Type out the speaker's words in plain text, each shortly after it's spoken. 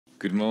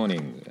Good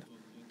morning.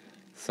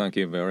 Thank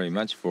you very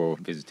much for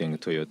visiting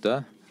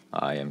Toyota.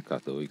 I am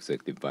Kato,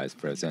 Executive Vice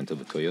President of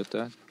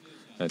Toyota.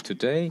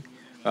 Today,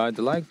 I'd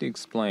like to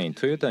explain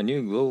Toyota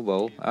new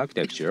global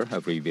architecture,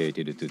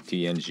 abbreviated to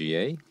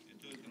TNGA,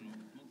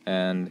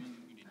 and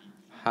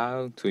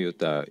how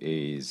Toyota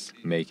is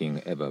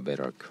making ever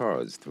better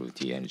cars through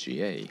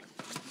TNGA.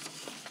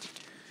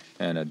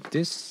 And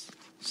this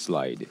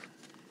slide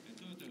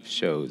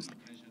shows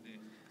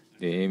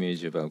the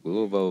image of a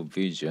global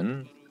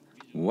vision,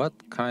 what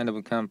kind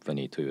of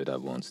company Toyota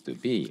wants to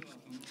be.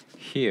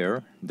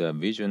 Here, the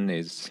vision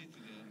is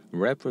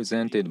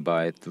represented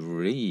by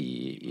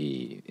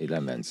three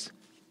elements: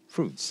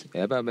 fruits,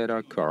 ever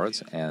better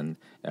cars, and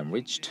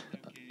enriched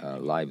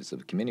lives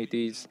of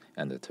communities,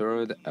 and the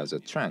third as a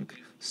trunk,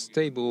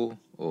 stable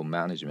or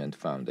management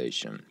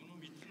foundation.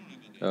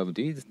 Of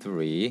these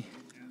three,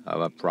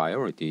 our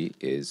priority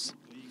is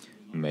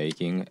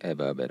making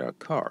ever better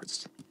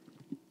cars.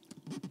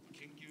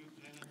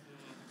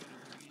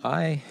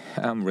 I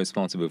am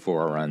responsible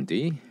for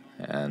R&D,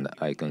 and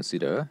I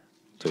consider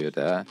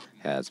Toyota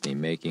has been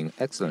making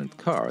excellent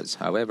cars.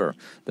 However,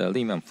 the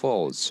Lehman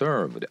Fall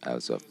served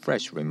as a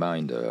fresh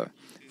reminder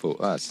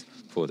for us.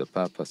 For the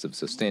purpose of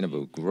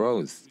sustainable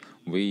growth,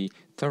 we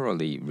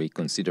thoroughly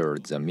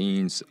reconsidered the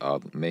means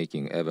of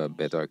making ever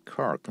better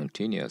car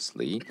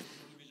continuously.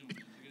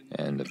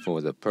 And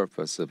for the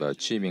purpose of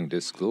achieving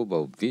this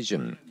global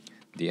vision,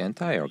 the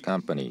entire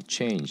company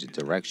changed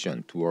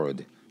direction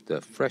toward the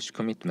fresh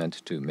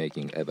commitment to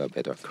making ever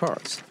better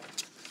cars.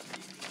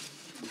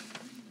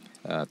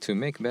 To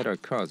make better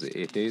cars,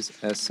 it is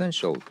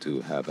essential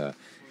to have a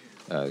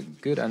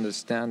good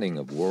understanding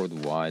of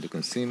worldwide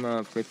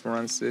consumer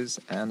preferences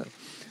and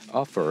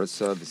offer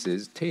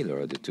services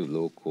tailored to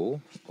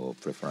local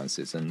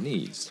preferences and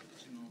needs.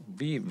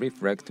 We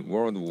reflect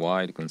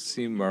worldwide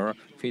consumer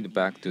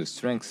feedback to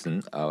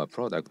strengthen our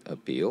product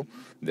appeal,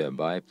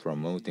 thereby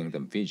promoting the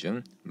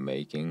vision,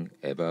 making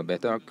ever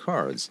better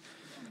cars.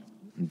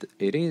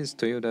 It is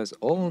Toyota's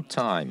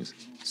all-time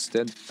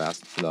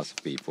steadfast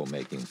philosophy for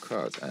making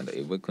cars, and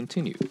it will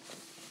continue.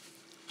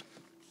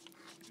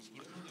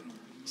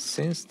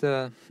 Since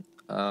the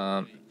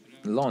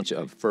launch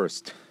of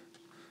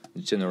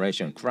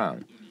first-generation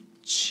Crown,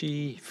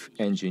 Chief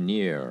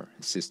Engineer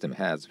System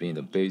has been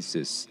the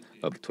basis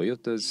of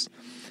Toyota's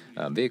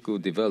vehicle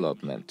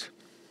development.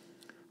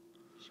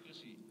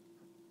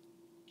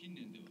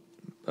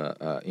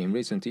 In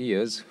recent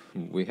years,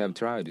 we have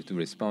tried to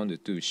respond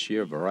to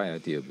sheer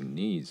variety of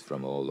needs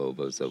from all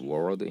over the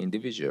world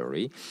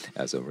individually.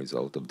 As a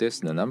result of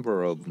this, the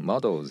number of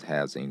models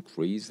has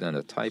increased and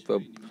the type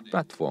of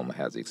platform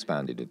has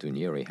expanded to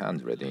nearly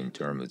 100 in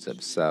terms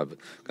of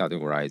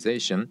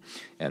sub-categorization,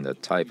 and the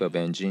type of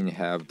engine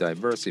have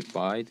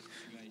diversified.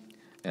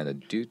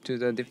 And due to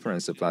the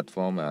difference of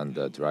platform and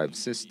the drive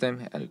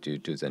system, and due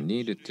to the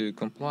need to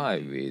comply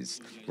with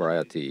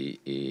variety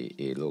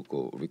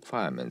local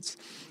requirements,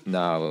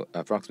 now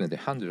approximately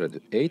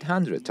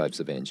 800 types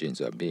of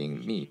engines are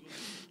being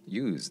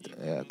used,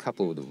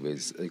 coupled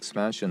with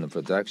expansion of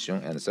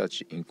production, and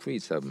such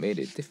increase have made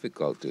it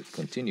difficult to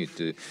continue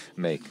to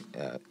make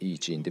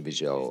each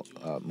individual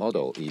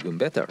model even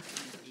better.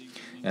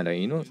 And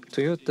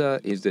Toyota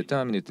is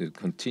determined to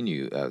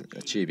continue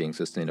achieving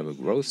sustainable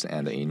growth,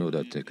 and in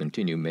order to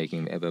continue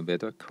making ever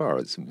better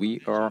cars,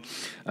 we are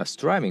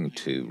striving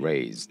to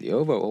raise the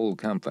overall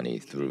company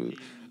through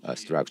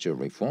structural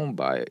reform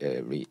by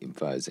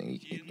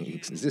revising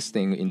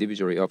existing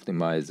individually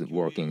optimized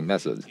working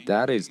methods.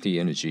 That is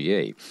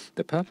TNGA.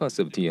 The purpose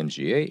of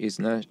TNGA is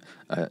not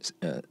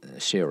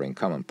sharing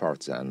common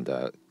parts and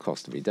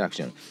cost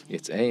reduction.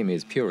 Its aim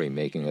is purely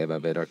making ever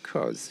better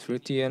cars. Through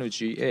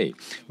TNGA,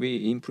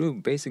 we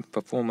improve basic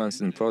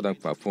performance and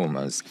product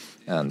performance,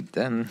 and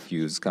then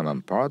use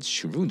common parts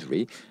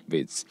shrewdly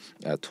with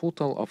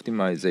total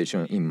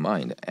optimization in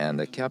mind,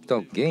 and the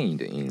capital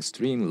gained in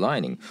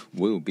streamlining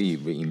will be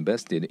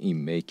reinvested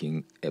in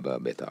making ever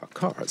better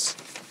cars.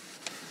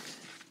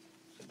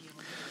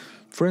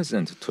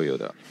 President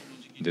Toyota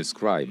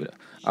described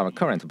our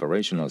current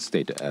operational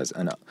state as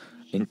an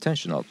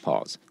intentional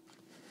pause.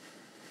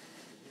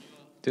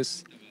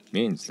 This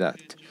means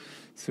that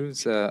through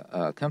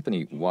the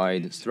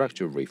company-wide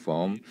structural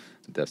reform,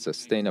 the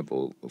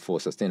sustainable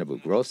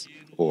growth,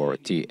 or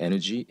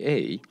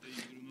TNGA,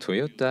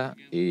 Toyota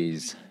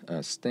is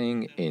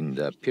staying in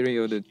the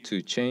period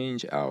to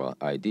change our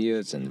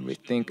ideas and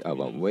rethink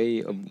our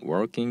way of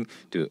working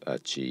to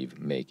achieve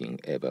making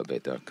ever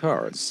better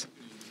cars.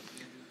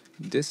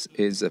 This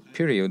is a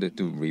period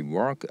to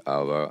rework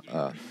our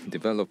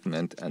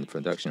development and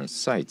production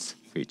sites,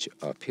 which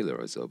are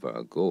pillars of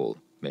our goal,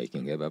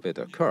 making ever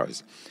better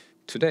cars.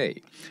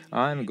 Today,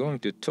 I'm going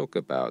to talk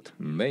about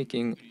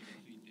making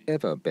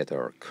ever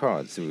better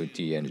cars through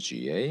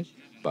TNGA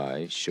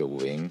by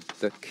showing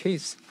the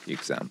case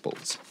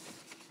examples.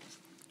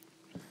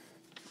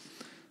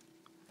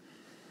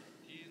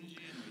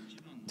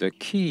 The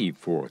key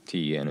for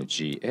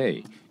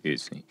TNGA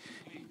is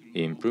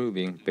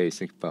improving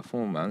basic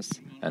performance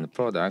and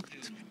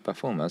product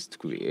performance to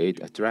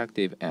create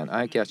attractive and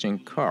eye-catching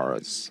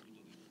cars.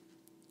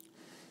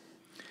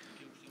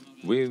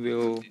 We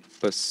will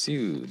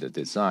pursue the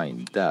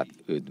design that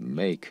would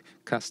make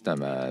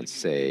customers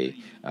say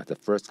at the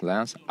first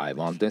glance, I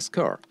want this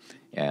car,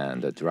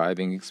 and the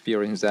driving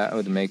experience that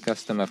would make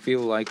customer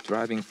feel like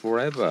driving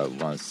forever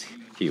once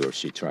he or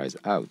she tries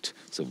out.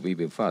 So we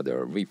will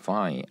further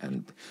refine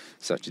and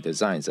such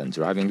designs and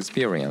driving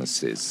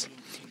experiences.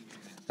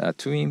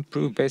 To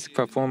improve basic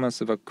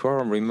performance of a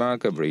car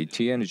remarkably,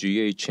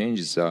 TNGA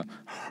changes the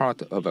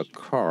heart of a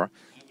car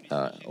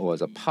or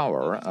the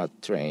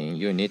powertrain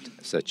unit,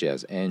 such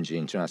as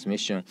engine,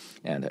 transmission,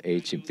 and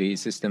HV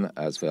system,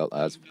 as well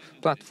as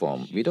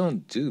platform. We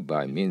don't do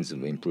by means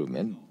of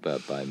improvement,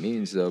 but by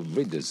means of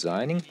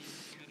redesigning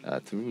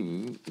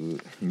through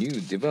new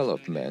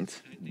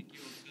development,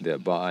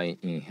 thereby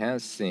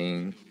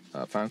enhancing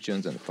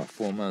functions and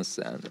performance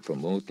and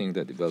promoting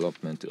the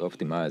development to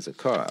optimize the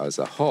car as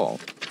a whole.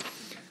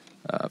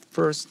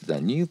 First,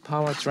 the new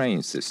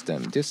powertrain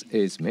system. This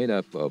is made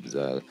up of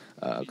the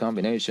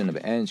combination of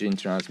engine,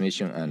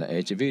 transmission, and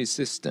HV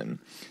system.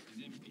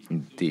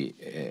 The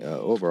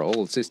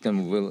overall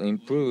system will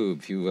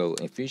improve fuel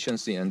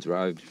efficiency and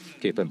drive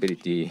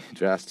capability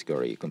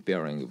drastically.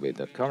 Comparing with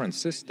the current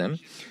system,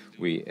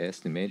 we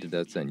estimate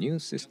that the new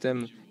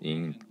system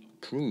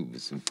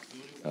improves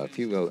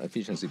fuel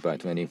efficiency by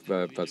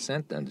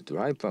 25% and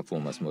drive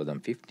performance more than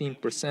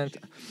 15%.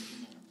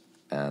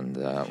 And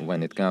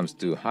when it comes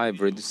to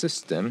hybrid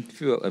system,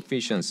 fuel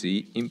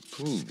efficiency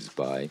improves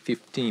by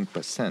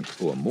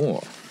 15% or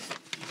more.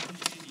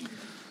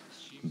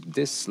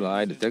 This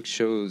slide deck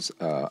shows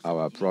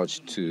our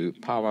approach to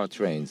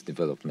powertrains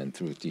development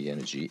through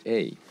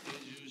TNGA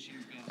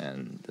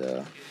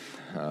and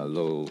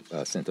low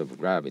center of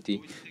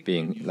gravity,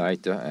 being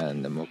lighter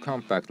and more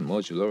compact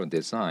modular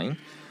design.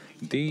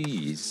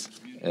 These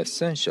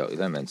essential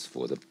elements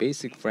for the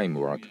basic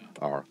framework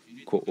are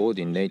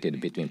coordinated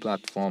between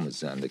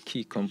platforms and the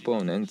key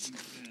components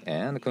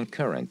and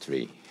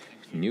concurrently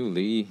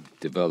newly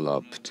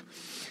developed.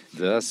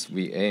 Thus,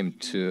 we aim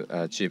to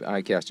achieve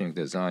eye-catching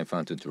design,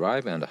 fun to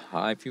drive, and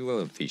high fuel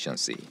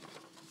efficiency.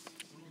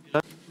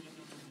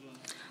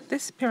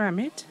 This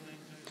pyramid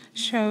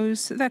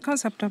shows the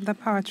concept of the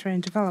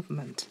powertrain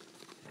development.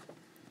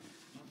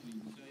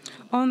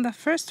 On the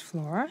first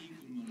floor,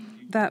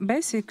 the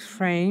basic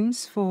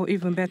frames for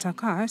even better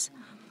cars,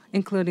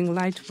 including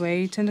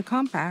lightweight and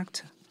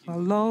compact, a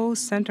low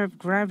center of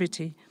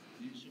gravity,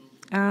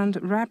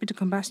 and rapid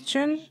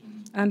combustion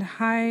and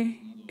high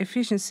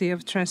efficiency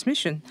of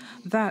transmission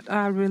that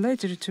are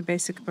related to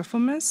basic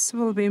performance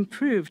will be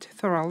improved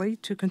thoroughly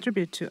to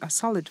contribute to a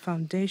solid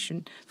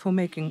foundation for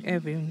making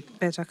even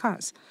better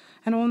cars.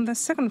 And on the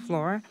second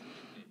floor,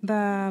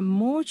 the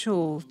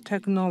module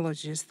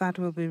technologies that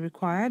will be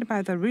required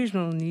by the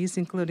regional needs,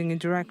 including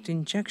direct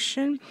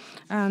injection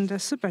and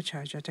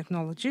supercharger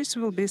technologies,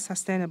 will be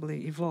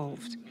sustainably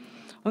evolved.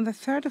 On the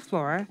third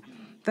floor,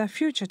 the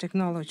future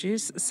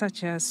technologies,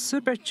 such as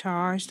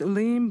supercharged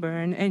lean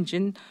burn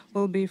engine,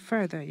 will be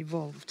further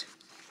evolved.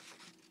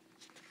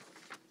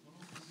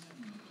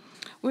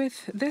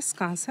 With this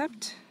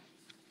concept,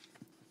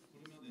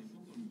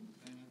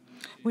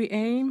 we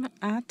aim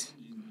at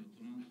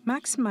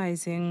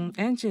maximizing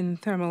engine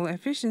thermal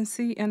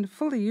efficiency and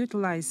fully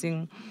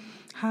utilizing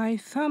high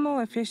thermal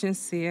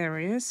efficiency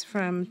areas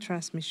from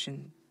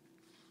transmission.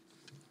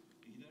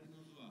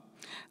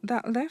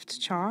 The left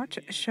chart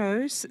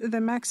shows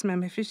the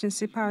maximum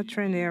efficiency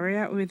powertrain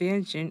area with the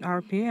engine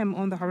RPM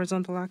on the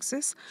horizontal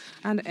axis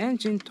and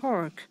engine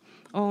torque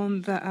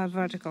on the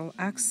vertical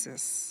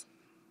axis.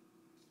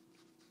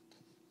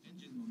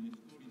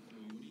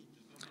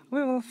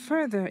 We will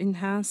further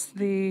enhance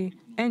the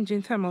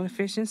engine thermal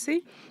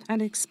efficiency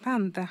and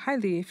expand the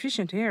highly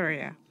efficient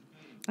area.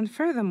 And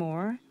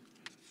furthermore,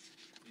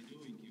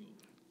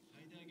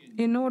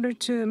 in order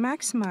to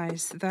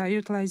maximize the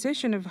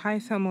utilization of high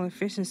thermal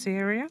efficiency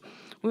area,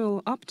 we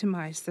will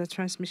optimize the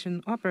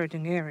transmission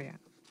operating area.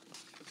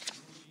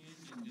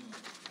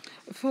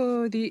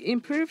 For the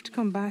improved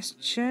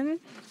combustion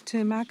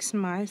to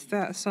maximize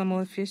the thermal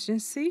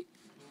efficiency,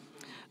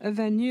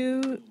 the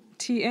new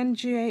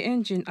TNGA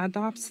engine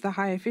adopts the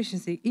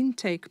high-efficiency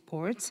intake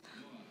ports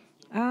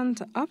and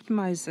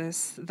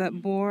optimizes the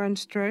bore and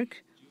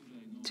stroke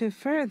to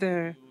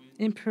further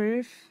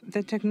improve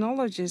the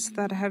technologies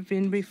that have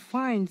been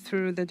refined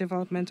through the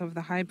development of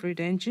the hybrid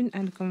engine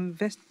and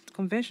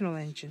conventional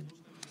engine.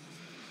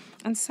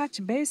 And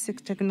such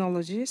basic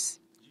technologies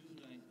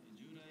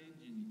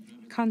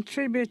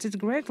contributed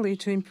greatly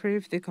to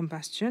improve the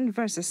combustion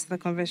versus the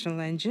conventional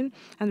engine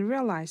and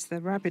realize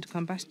the rapid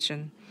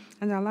combustion.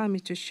 And allow me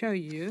to show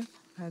you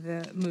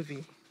the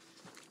movie.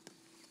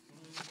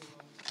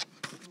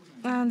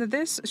 And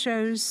this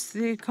shows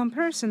the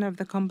comparison of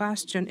the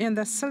combustion in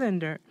the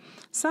cylinder.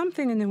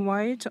 Something in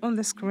white on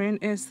the screen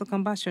is the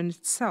combustion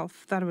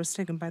itself that was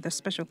taken by the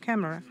special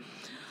camera.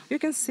 You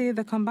can see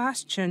the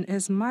combustion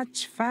is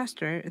much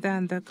faster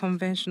than the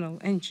conventional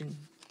engine.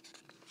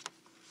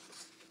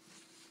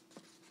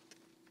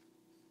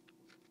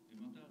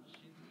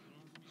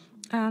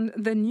 And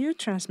the new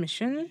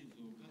transmission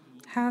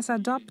has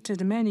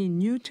adopted many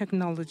new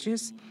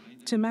technologies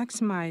to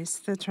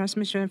maximize the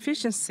transmission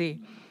efficiency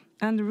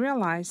and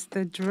realize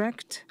the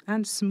direct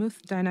and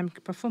smooth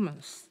dynamic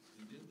performance.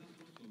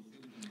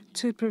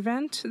 To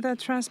prevent the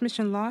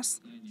transmission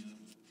loss,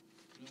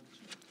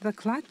 the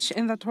clutch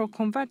in the torque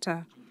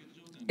converter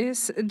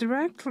is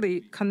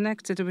directly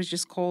connected, which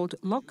is called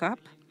lockup,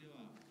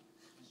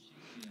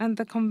 and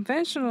the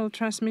conventional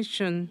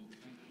transmission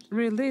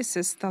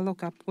releases the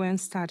lockup when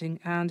starting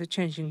and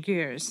changing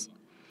gears.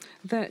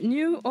 The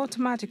new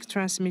automatic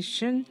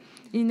transmission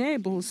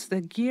enables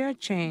the gear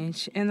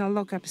change in a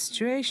lockup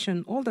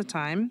situation all the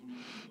time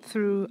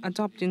through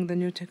adopting the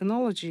new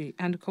technology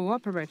and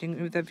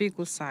cooperating with the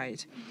vehicle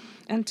side.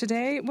 And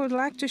today, we would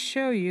like to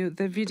show you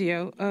the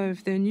video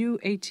of the new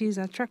AT's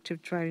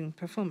attractive driving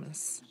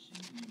performance.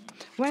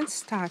 When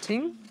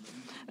starting,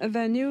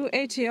 the new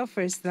AT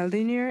offers the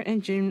linear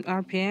engine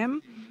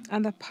RPM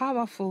and a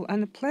powerful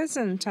and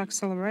pleasant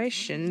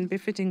acceleration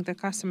befitting the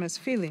customer's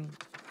feeling.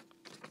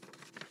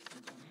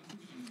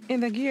 In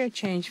the gear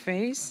change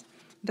phase,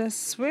 the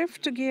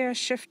swift gear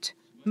shift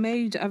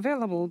made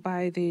available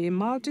by the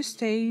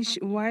multi-stage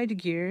wide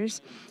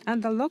gears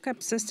and the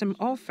lockup system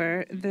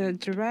offer the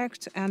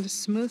direct and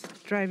smooth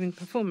driving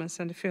performance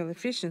and fuel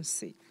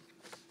efficiency.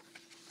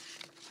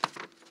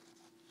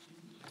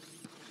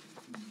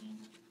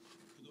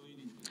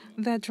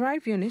 The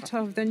drive unit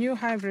of the new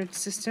hybrid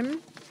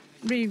system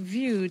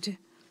reviewed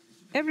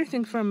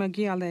everything from a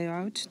gear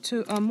layout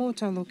to a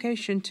motor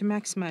location to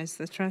maximize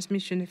the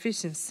transmission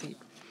efficiency.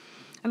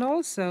 And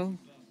also,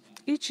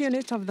 each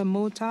unit of the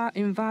motor,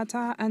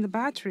 inverter, and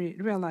battery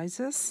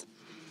realizes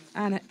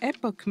an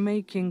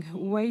epoch-making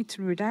weight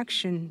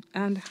reduction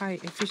and high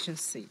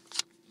efficiency.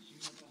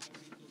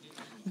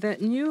 The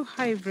new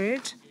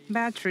hybrid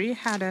battery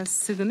had a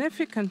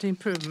significant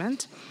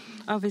improvement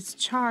of its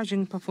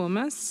charging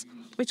performance,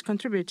 which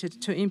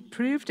contributed to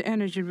improved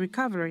energy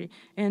recovery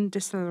and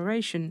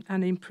deceleration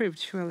and improved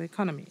fuel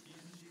economy.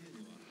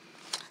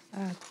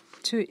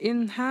 To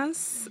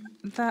enhance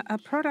the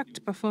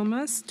product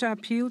performance to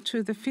appeal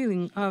to the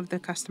feeling of the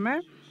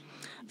customer,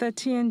 the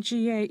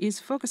TNGA is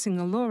focusing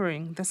on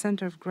lowering the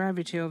center of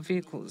gravity of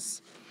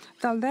vehicles.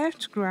 The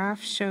left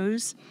graph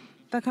shows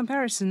the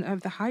comparison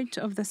of the height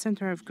of the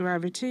center of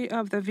gravity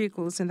of the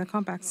vehicles in the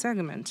compact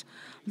segment.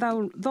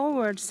 The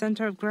lowered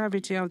center of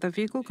gravity of the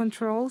vehicle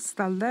controls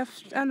the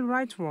left and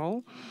right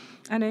roll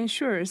and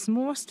ensures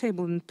more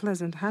stable and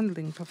pleasant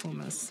handling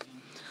performance.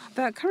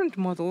 The current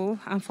model,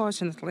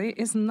 unfortunately,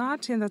 is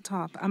not in the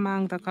top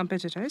among the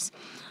competitors,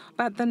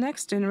 but the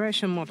next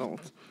generation model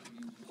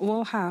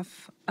will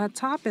have a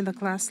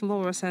top-in-the-class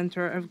lower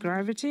center of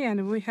gravity,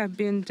 and we have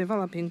been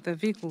developing the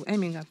vehicle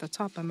aiming at the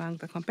top among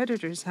the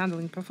competitors'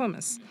 handling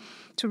performance.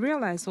 To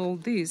realize all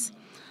these,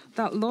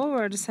 the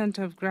lowered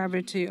center of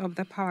gravity of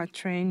the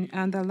powertrain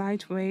and the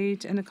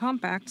lightweight and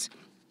compact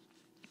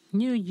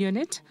new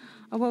unit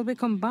will be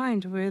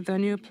combined with a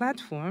new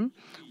platform,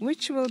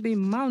 which will be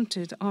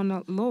mounted on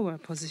a lower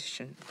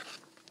position.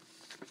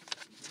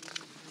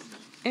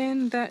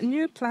 In the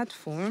new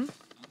platform,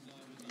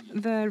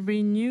 the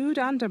renewed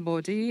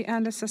underbody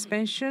and the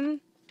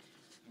suspension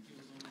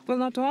will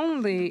not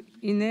only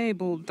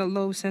enable the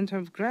low center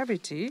of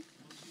gravity,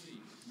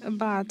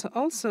 but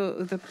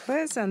also the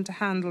pleasant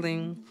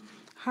handling,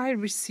 high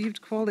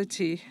perceived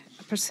quality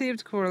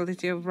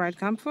of ride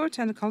comfort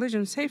and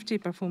collision safety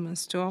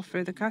performance to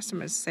offer the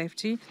customers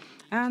safety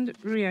and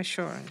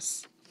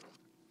reassurance.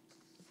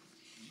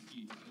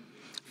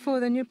 For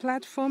the new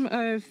platform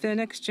of the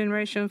next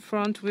generation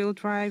front-wheel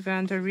drive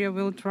and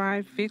rear-wheel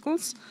drive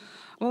vehicles,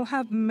 we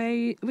have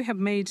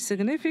made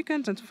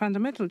significant and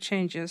fundamental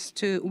changes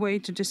to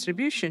weight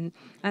distribution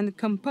and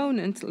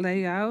component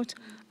layout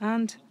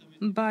and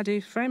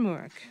body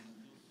framework.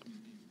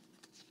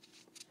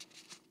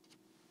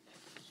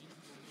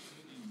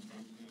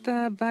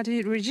 The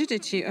body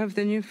rigidity of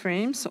the new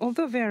frames,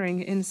 although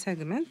varying in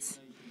segments,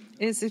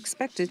 is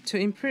expected to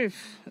improve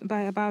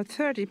by about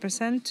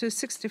 30% to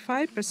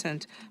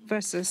 65%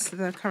 versus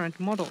the current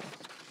model.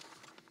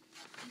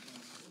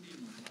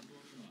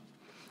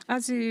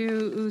 As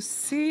you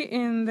see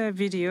in the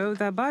video,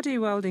 the body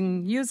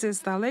welding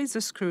uses the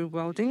laser screw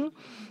welding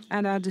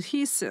and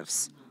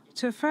adhesives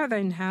to further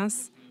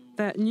enhance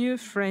the new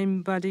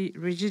frame body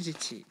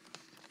rigidity.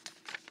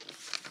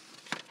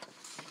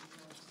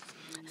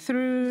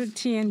 Through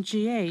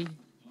TNGA,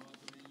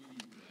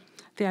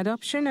 the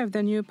adoption of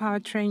the new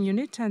powertrain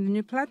unit and the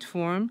new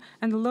platform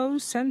and low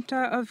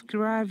center of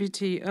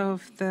gravity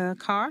of the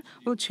car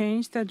will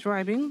change the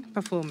driving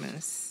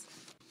performance.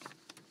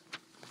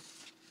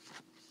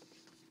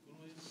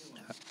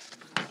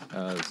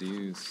 As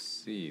you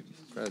see,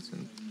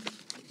 present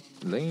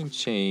lane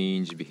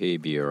change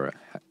behavior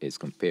is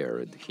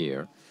compared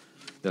here.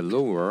 The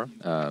lower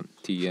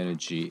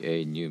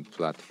TNGA new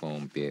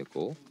platform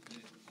vehicle,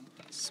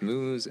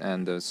 smooth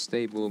and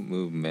stable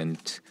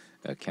movement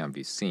can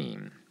be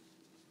seen.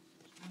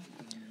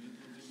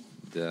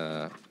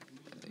 The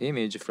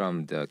image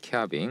from the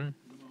cabin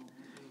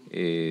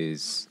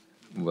is,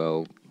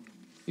 well,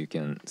 you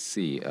can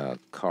see a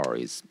car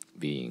is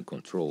being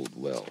controlled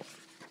well.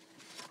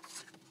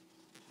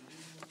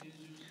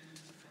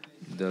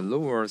 The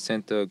lower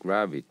center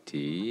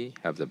gravity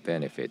have the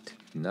benefit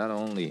not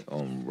only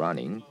on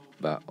running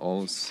but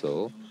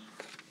also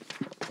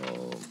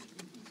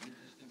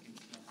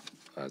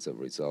as a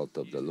result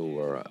of the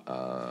lower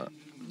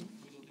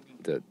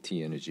the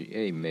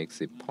TNGA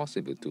makes it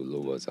possible to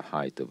lower the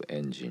height of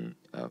engine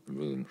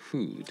room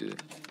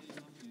hood.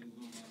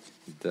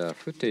 The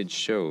footage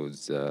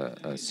shows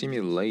a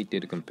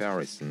simulated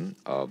comparison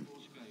of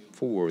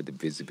forward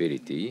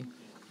visibility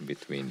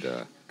between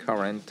the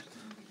current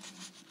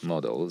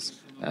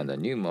models and the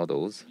new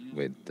models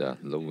with the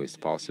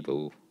lowest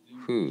possible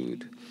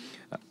hood.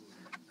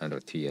 Under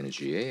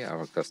TNGA,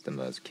 our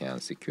customers can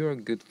secure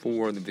good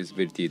forward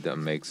visibility that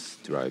makes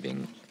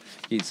driving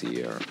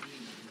easier.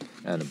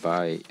 And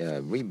by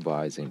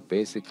revising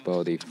basic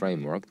body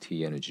framework,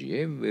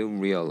 TNGA will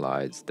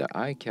realize the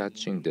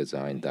eye-catching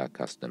design that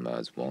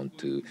customers want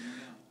to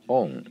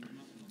own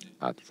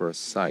at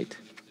first sight.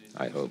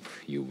 I hope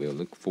you will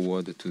look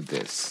forward to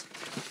this.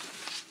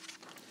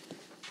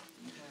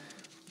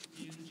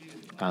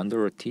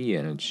 Under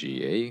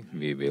TNGA,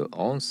 we will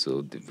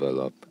also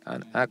develop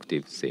an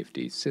active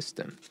safety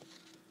system.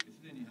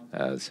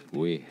 As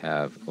we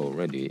have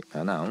already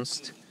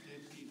announced,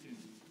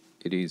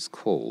 it is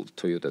called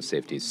Toyota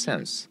Safety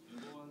Sense.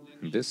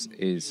 This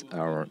is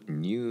our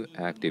new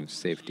active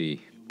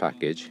safety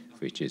package,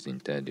 which is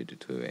intended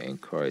to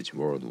encourage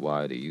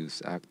worldwide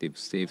use active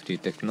safety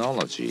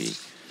technology.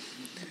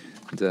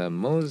 The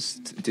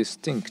most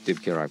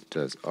distinctive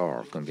characters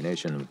are a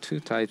combination of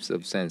two types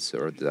of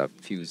sensors that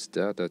fuse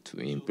data to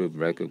improve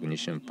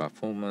recognition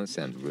performance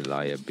and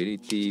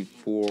reliability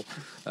for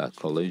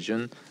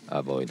collision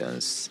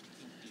avoidance.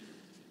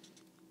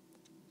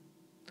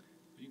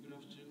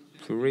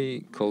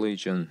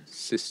 Pre-collision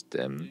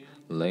system,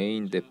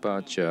 lane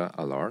departure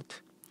alert,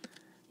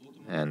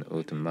 and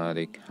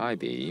automatic high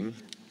beam.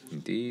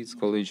 These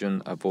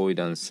collision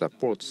avoidance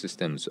support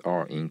systems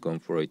are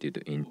incorporated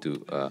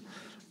into a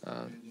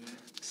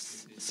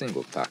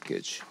single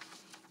package.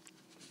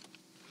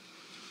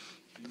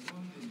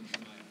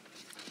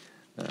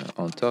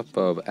 On top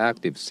of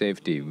active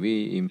safety,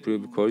 we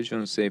improve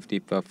collision safety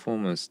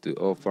performance to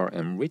offer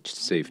enriched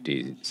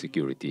safety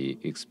security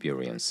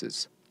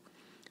experiences.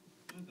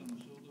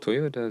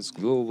 Toyota's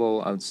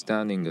Global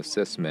Outstanding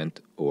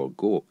Assessment, or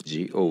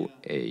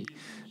GOA,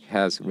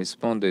 has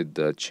responded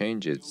to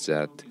changes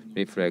that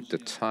reflect the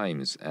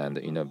times and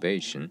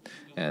innovation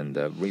and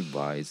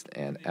revised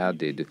and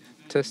added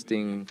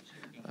testing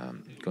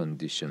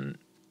conditions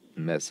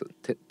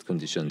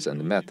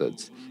and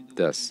methods,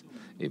 thus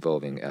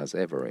evolving as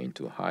ever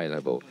into high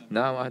level.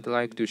 Now I'd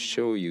like to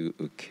show you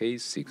a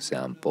case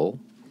example.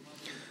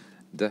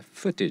 The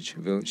footage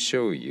will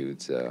show you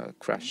the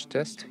crash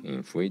test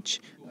in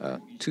which a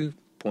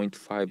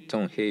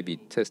 2.5-ton heavy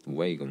test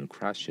wagon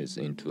crashes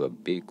into a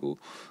vehicle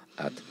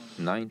at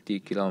 90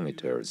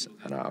 kilometers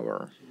an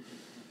hour.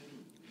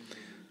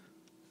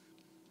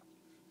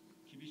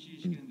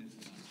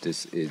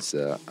 This is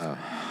a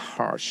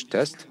harsh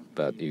test,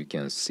 but you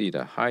can see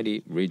the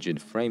highly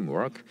rigid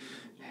framework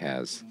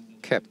has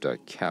kept the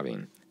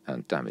cabin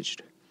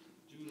undamaged.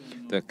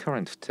 The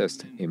current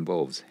test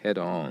involves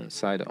head-on,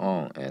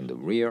 side-on, and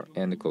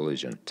rear-end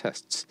collision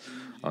tests.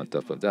 On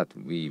top of that,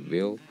 we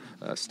will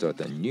start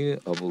a new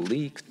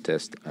oblique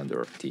test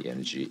under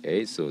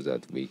TNGA so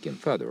that we can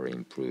further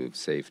improve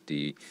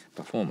safety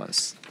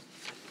performance.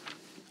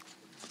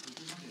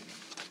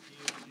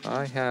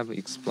 I have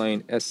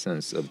explained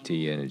essence of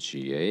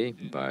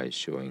TNGA by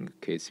showing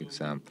case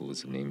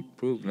examples of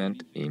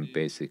improvement in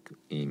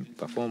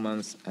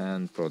performance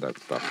and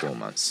product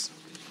performance.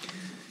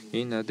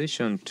 In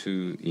addition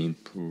to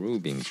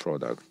improving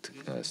product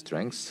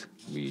strengths,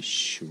 we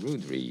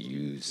shrewdly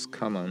use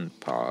common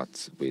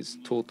parts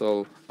with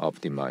total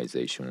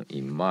optimization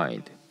in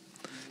mind.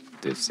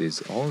 This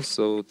is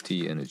also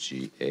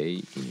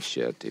TNGA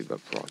initiative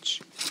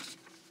approach.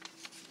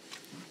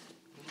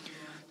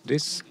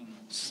 This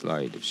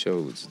slide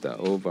shows the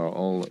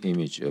overall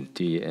image of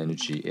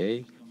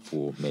TNGA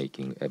for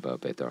making ever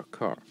better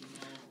car.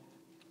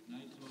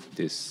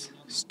 This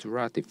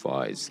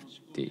stratifies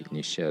the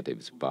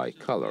initiatives by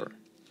color.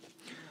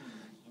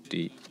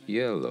 The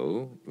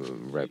yellow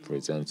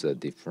represents a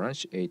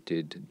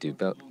differentiated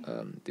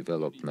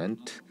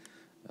development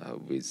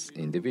with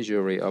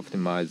individually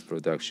optimized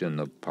production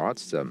of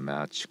parts that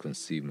match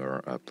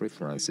consumer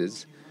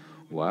preferences,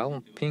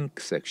 while pink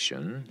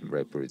section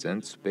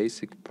represents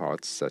basic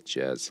parts such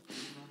as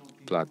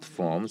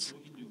platforms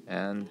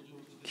and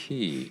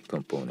key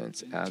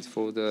components. As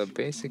for the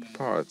basic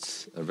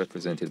parts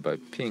represented by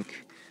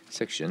pink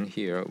section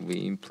here,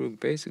 we improve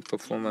basic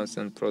performance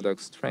and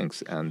product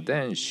strengths and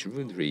then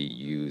shrewdly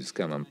use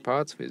common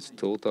parts with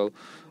total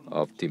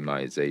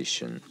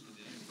optimization.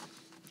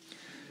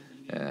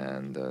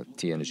 And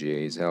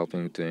TNGA is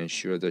helping to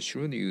ensure the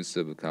shrewd use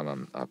of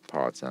common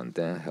parts and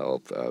then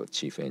help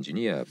chief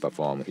engineer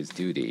perform his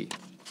duty.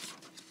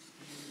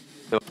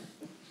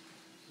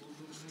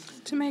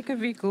 To make make a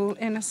vehicle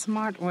in a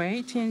smart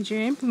way,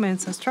 TNGA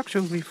implements a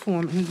structural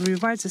reform and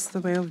revises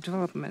the way of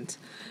development.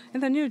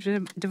 In the new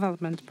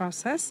development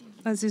process,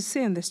 as you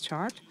see in this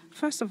chart,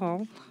 first of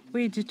all,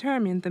 we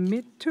determine the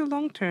mid to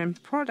long-term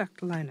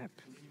product lineup.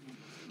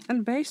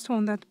 And based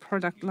on that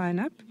product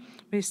lineup,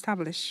 we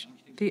establish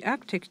the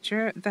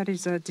architecture that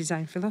is a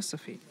design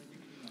philosophy.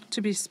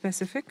 To be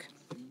specific,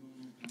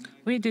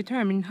 we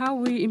determine how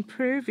we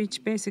improve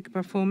each basic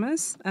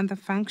performance and the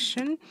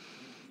function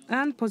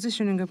and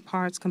positioning of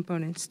parts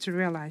components to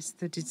realize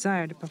the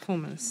desired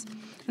performance.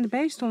 And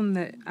based on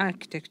the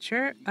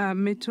architecture, a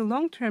mid to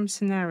long-term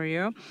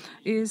scenario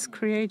is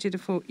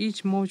created for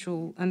each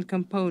module and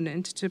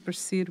component to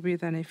proceed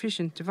with an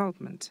efficient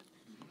development.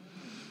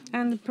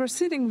 And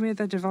proceeding with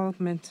the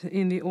development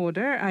in the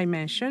order I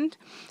mentioned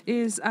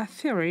is a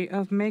theory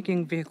of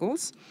making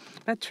vehicles,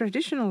 but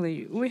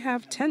traditionally we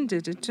have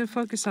tended to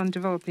focus on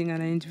developing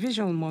an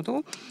individual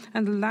model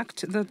and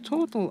lacked the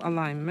total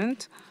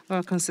alignment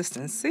or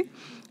consistency,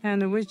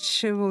 and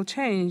which will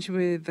change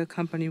with the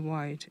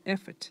company-wide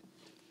effort.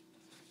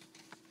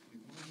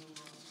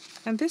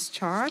 And this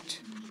chart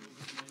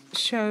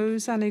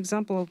shows an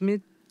example of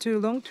mid to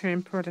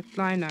long-term product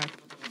lineup.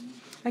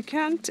 I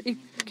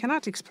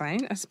cannot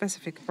explain a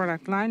specific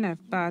product lineup,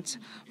 but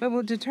we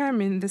will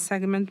determine the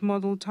segment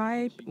model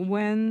type,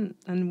 when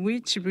and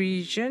which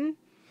region,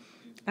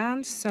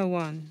 and so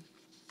on.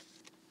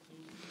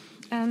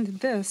 And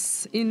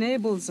this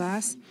enables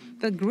us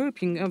the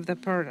grouping of the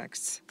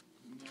products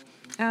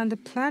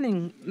and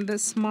planning the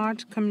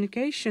smart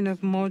communication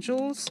of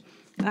modules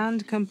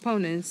and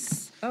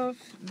components of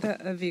the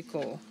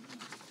vehicle.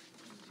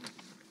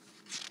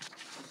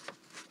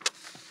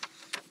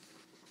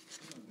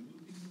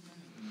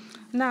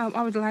 Now,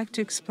 I would like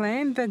to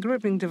explain the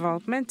grouping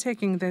development,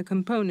 taking the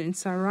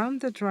components around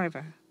the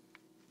driver.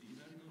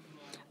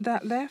 The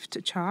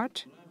left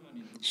chart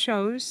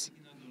shows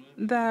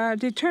the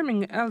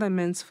determining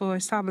elements for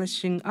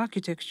establishing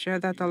architecture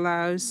that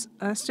allows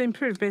us to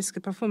improve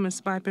basic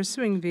performance by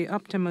pursuing the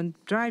optimum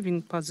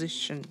driving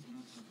position.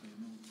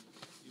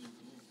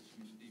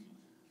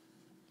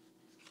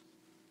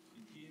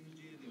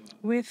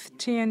 With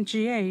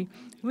TNGA,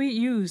 we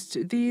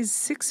used these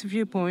 6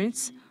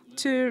 viewpoints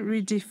to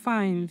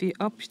redefine the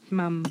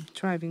optimum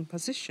driving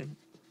position.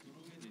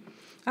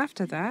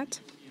 After that,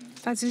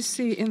 as you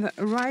see in the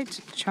right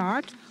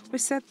chart, we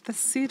set the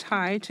seat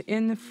height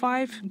in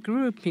 5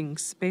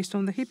 groupings based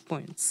on the hit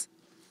points.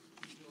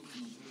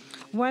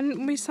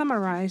 When we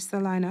summarize the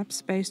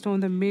lineups based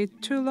on the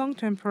mid to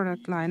long-term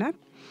product lineup,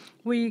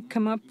 we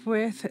come up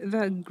with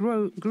the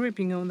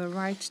grouping on the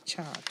right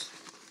chart.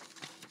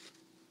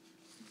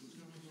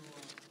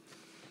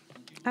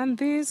 And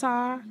these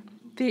are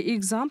the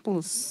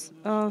examples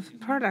of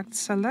product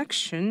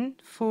selection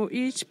for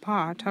each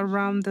part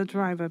around the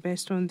driver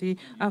based on the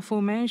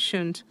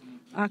aforementioned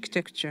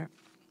architecture.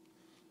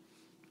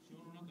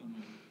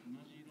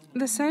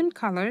 The same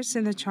colors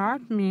in the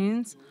chart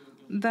means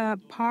the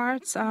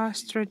parts are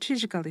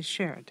strategically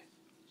shared.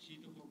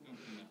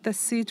 The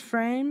seat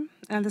frame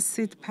and the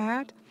seat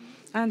pad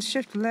and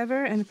shift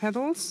lever and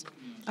pedals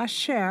are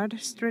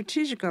shared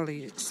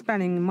strategically,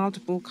 spanning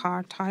multiple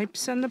car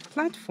types and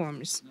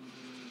platforms,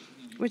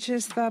 which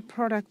is the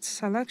product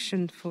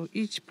selection for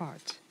each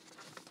part.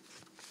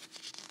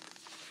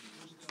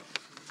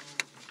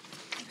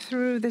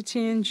 Through the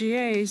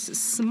TNGA's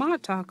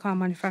smarter car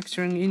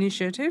manufacturing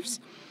initiatives,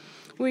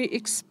 we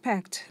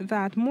expect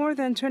that more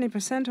than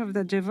 20% of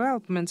the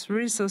development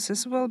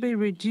resources will be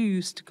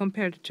reduced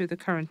compared to the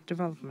current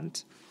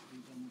development.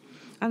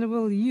 And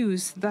we'll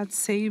use that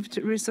saved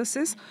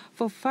resources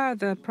for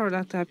further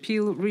product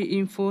appeal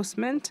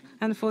reinforcement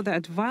and for the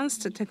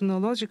advanced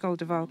technological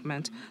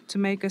development to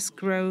make us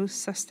grow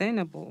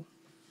sustainable.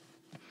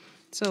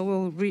 So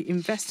we'll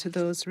reinvest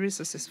those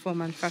resources for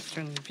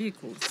manufacturing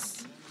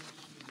vehicles.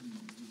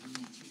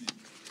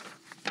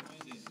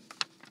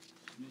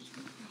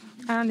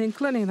 And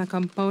including the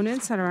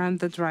components around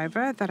the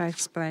driver that I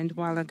explained a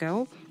while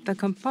ago, the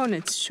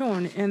components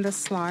shown in the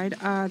slide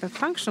are the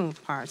functional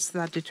parts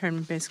that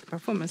determine basic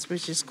performance,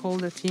 which is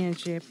called the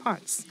TNGA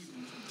parts.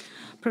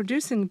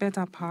 Producing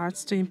better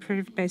parts to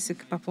improve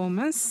basic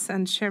performance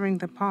and sharing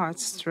the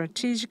parts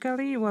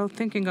strategically while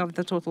thinking of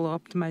the total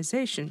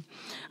optimization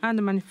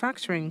and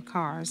manufacturing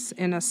cars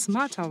in a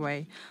smarter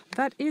way,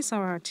 that is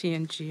our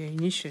TNGA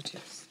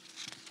initiative.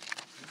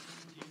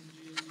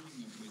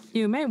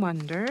 You may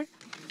wonder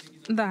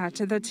that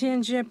the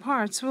TNGA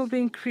parts will be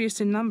increased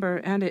in number,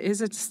 and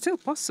is it still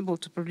possible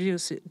to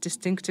produce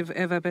distinctive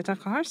ever better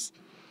cars?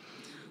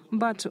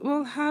 But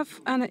we'll have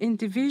an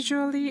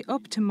individually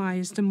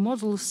optimized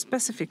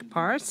model-specific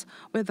parts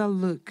with a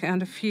look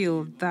and a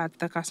feel that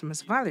the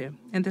customers value.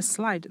 In this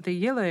slide, the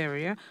yellow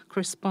area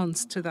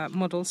corresponds to the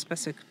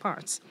model-specific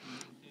parts.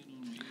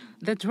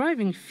 The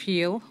driving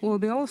feel will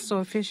be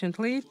also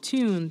efficiently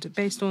tuned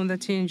based on the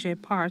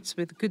TNGA parts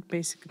with good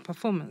basic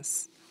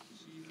performance.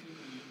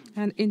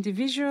 And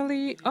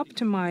individually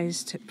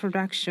optimized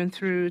production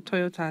through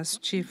Toyota's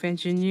chief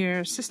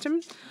engineer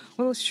system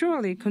will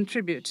surely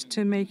contribute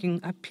to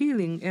making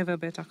appealing ever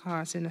better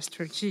cars in a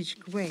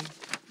strategic way.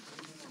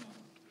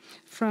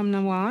 From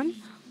now on,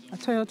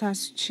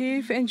 Toyota's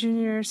chief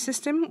engineer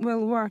system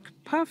will work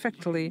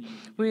perfectly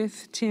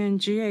with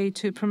TNGA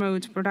to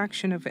promote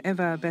production of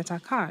ever better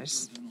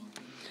cars.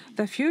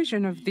 The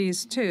fusion of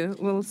these two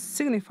will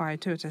signify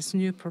Toyota's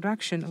new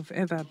production of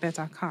ever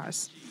better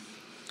cars.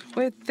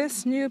 With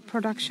this new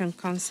production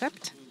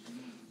concept,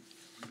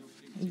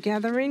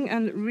 gathering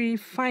and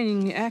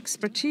refining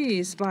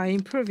expertise by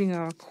improving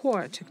our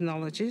core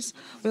technologies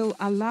will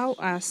allow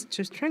us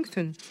to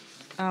strengthen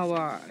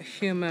our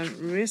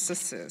human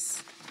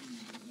resources.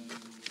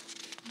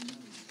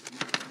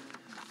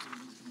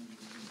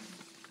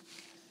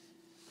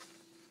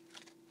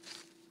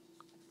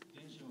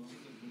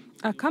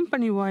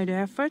 Company-wide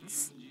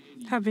efforts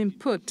have been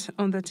put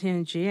on the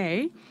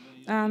TNGA,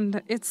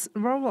 and its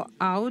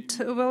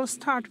rollout will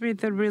start with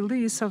the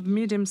release of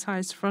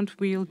medium-sized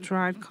front-wheel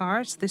drive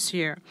cars this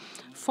year,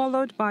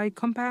 followed by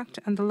compact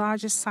and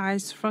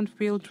larger-sized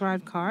front-wheel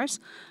drive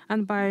cars,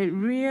 and by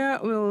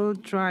rear-wheel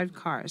drive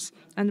cars.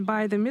 And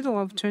by the middle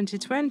of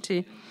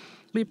 2020,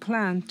 we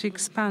plan to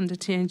expand the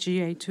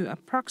TNGA to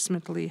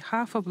approximately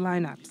half of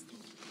lineups.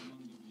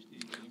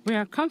 We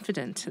are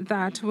confident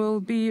that we'll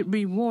be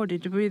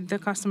rewarded with the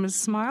customer's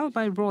smile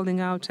by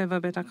rolling out ever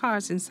better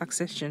cars in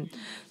succession.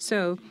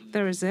 So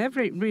there is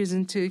every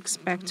reason to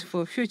expect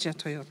for future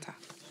Toyota.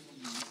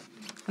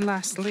 And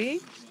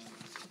lastly,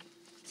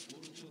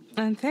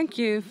 and thank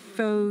you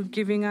for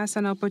giving us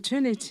an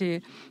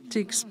opportunity to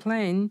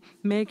explain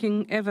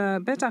making ever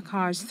better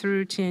cars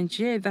through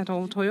TNGA that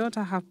all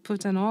Toyota have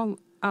put an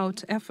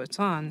all-out effort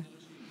on.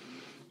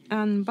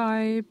 And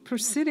by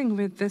proceeding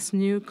with this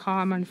new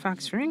car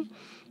manufacturing,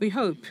 we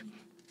hope,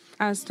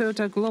 as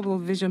Toyota Global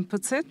Vision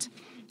puts it,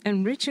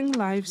 enriching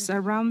lives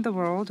around the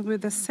world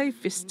with the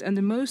safest and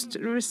the most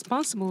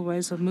responsible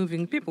ways of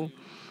moving people.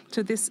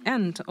 To this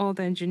end, all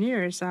the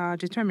engineers are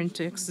determined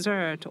to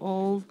exert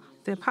all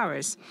their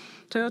powers.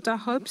 Toyota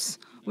hopes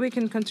we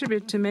can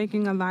contribute to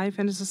making a life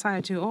and a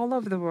society all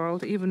over the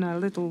world even a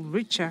little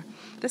richer.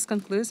 This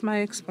concludes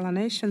my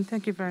explanation.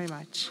 Thank you very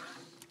much.